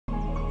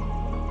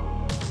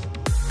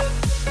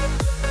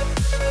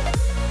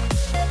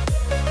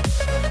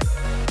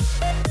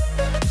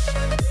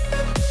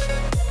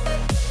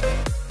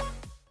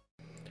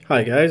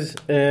Hi guys,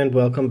 and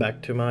welcome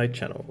back to my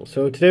channel.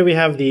 So today we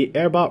have the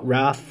Airbot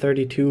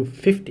Wraith32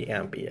 50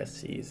 amp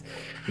ESCs.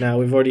 Now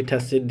we've already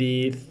tested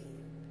the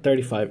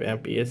 35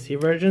 amp ESC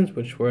versions,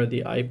 which were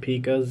the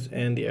iPikas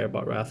and the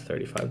Airbot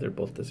Wraith35. They're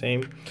both the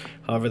same.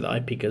 However, the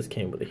iPikas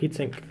came with a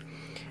heatsink.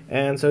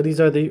 And so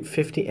these are the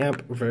 50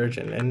 amp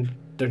version, and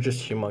they're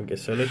just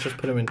humongous. So let's just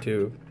put them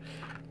into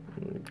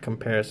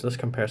comparison. Let's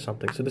compare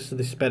something. So this is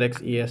the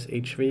SpedX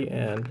ES-HV,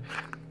 and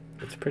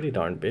it's pretty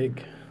darn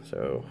big.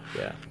 So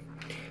yeah.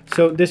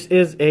 So this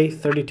is a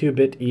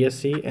 32-bit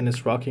ESC, and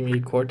it's rocking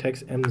a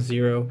Cortex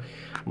M0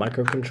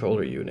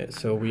 microcontroller unit.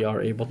 So we are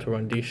able to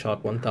run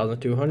DShot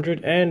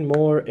 1200 and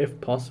more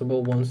if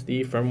possible once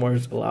the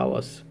firmwares allow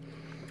us.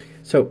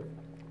 So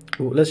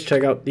let's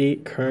check out the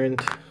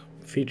current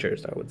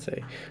features, I would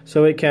say.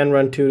 So it can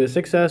run 2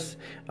 to 6S,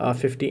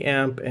 50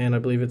 amp, and I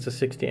believe it's a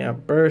 60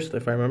 amp burst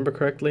if I remember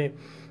correctly.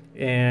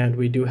 And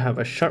we do have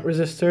a shunt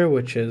resistor,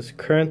 which is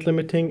current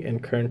limiting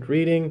and current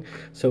reading,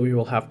 so we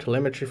will have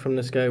telemetry from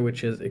this guy,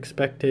 which is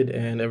expected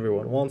and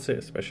everyone wants it,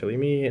 especially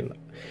me,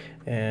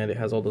 and it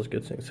has all those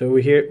good things. So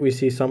we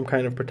see some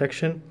kind of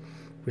protection.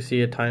 We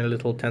see a tiny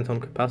little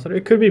 10-ohm capacitor.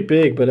 It could be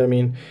big, but I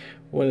mean,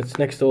 when it's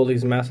next to all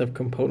these massive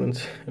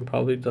components, and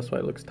probably that's why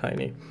it looks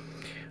tiny.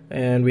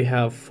 And we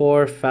have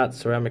 4 fat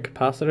ceramic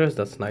capacitors.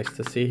 That's nice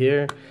to see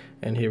here.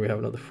 And here we have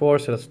another 4,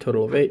 so that's a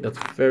total of 8. That's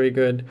very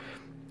good.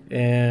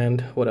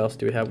 And what else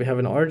do we have? We have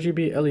an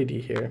RGB LED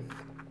here,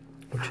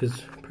 which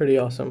is pretty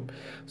awesome.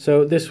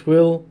 So this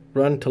will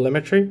run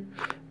telemetry,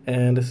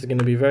 and this is going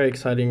to be very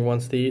exciting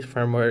once the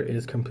firmware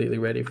is completely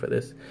ready for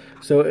this.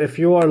 So if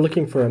you are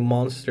looking for a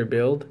monster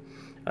build,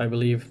 I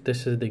believe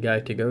this is the guy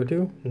to go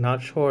to.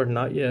 Not sure,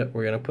 not yet.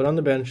 We're going to put on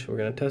the bench, we're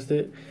going to test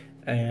it,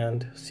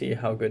 and see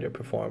how good it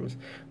performs.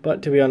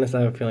 But to be honest,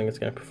 I have a feeling it's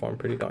going to perform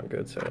pretty darn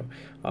good. So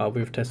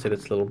we've tested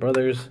its little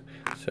brothers,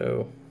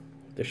 so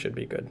this should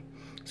be good.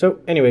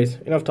 So anyways,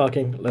 enough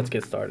talking, let's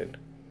get started.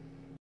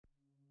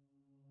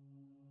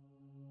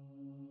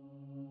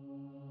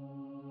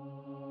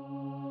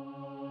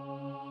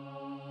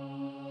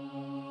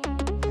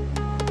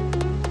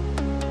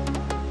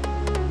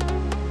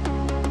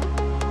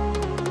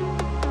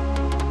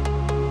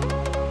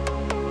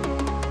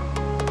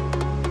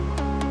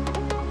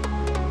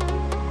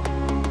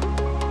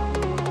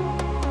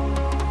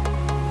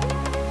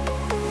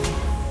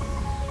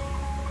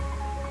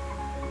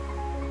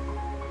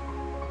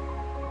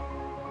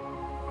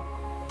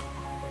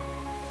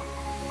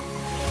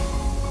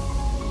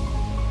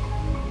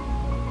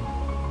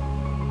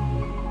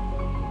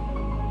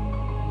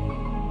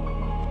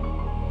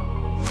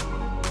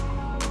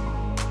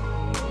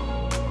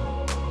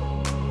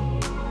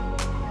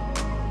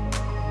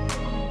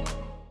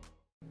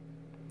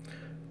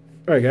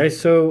 Alright guys,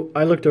 so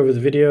I looked over the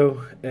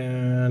video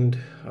and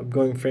I'm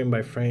going frame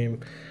by frame,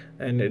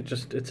 and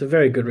it's a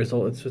very good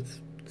result. It's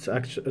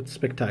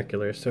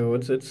spectacular. So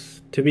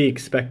it's to be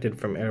expected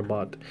from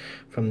Airbot,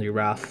 from the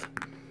Wraith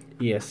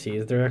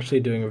ESCs. They're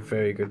actually doing a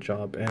very good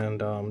job, and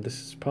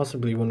this is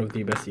possibly one of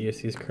the best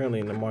ESCs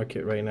currently in the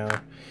market right now.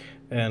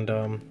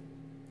 And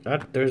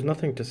there's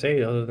nothing to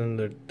say other than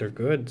they're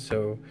good.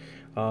 So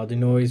the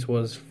noise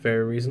was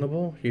very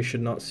reasonable. You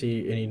should not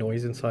see any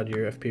noise inside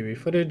your FPV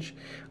footage.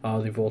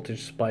 The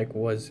voltage spike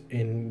was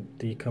in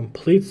the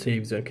complete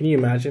safe zone. Can you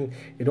imagine?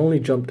 It only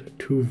jumped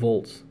 2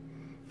 volts.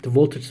 The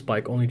voltage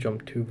spike only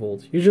jumped 2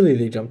 volts. Usually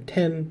they jump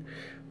 10,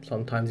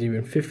 sometimes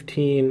even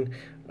 15.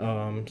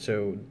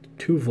 So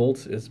 2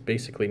 volts is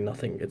basically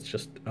nothing. It's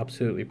just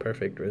absolutely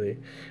perfect, really.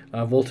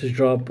 Voltage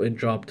drop, it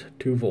dropped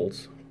 2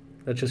 volts.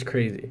 That's just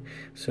crazy.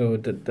 So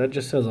that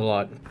just says a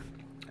lot.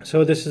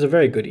 So this is a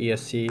very good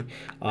ESC.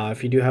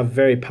 If you do have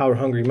very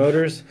power-hungry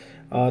motors,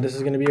 this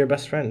is going to be your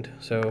best friend.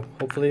 So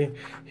hopefully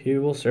he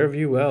will serve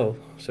you well.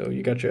 So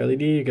you got your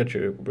LED, you got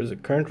your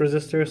current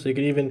resistor, so you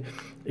could even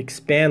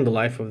expand the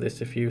life of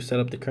this if you set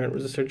up the current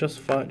resistor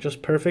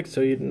just perfect, so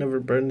you'd never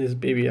burn this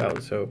baby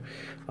out. So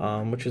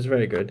which is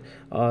very good.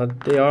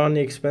 They are on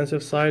the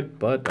expensive side,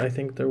 but I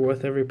think they're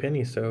worth every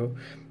penny. So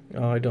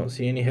I don't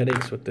see any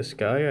headaches with this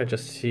guy. I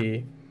just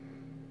see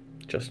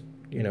just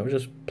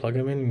plug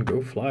them in and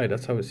go fly.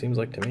 That's how it seems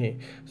like to me.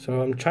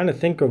 So I'm trying to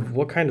think of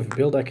what kind of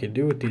build I could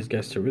do with these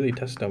guys to really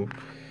test them.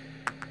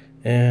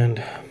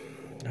 And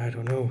I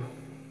don't know,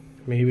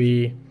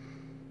 maybe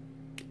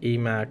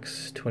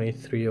Emax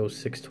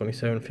 2306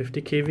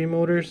 2750 kV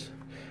motors,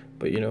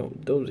 but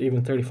those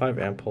even 35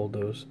 amp hold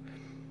those.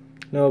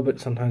 No,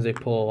 but sometimes they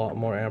pull a lot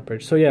more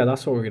amperage. So yeah,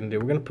 that's what we're gonna do.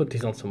 We're gonna put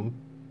these on some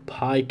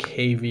high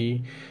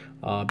kV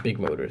big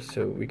motors,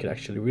 so we could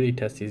actually really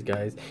test these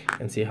guys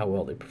and see how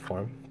well they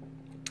perform.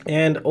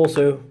 And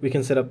also we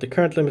can set up the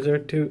current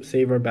limiter to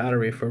save our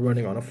battery if we're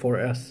running on a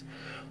 4S.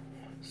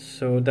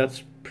 So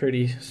that's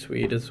pretty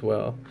sweet as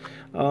well.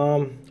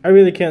 I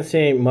really can't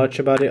say much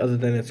about it other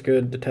than it's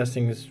good. The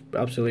testing is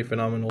absolutely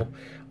phenomenal.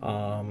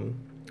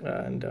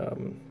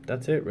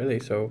 That's it really.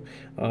 So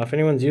if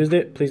anyone's used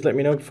it, please let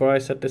me know before I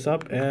set this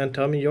up and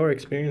tell me your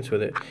experience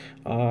with it.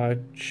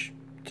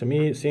 To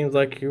me it seems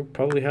like you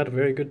probably had a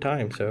very good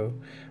time. So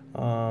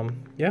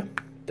yeah,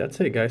 that's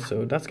it, guys.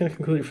 So that's going to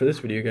conclude it for this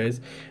video,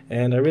 guys.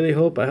 And I really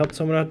hope I helped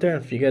someone out there.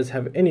 If you guys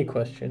have any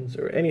questions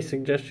or any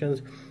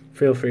suggestions,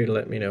 feel free to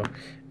let me know.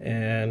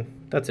 And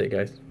that's it,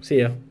 guys. See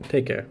ya.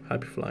 Take care.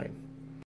 Happy flying.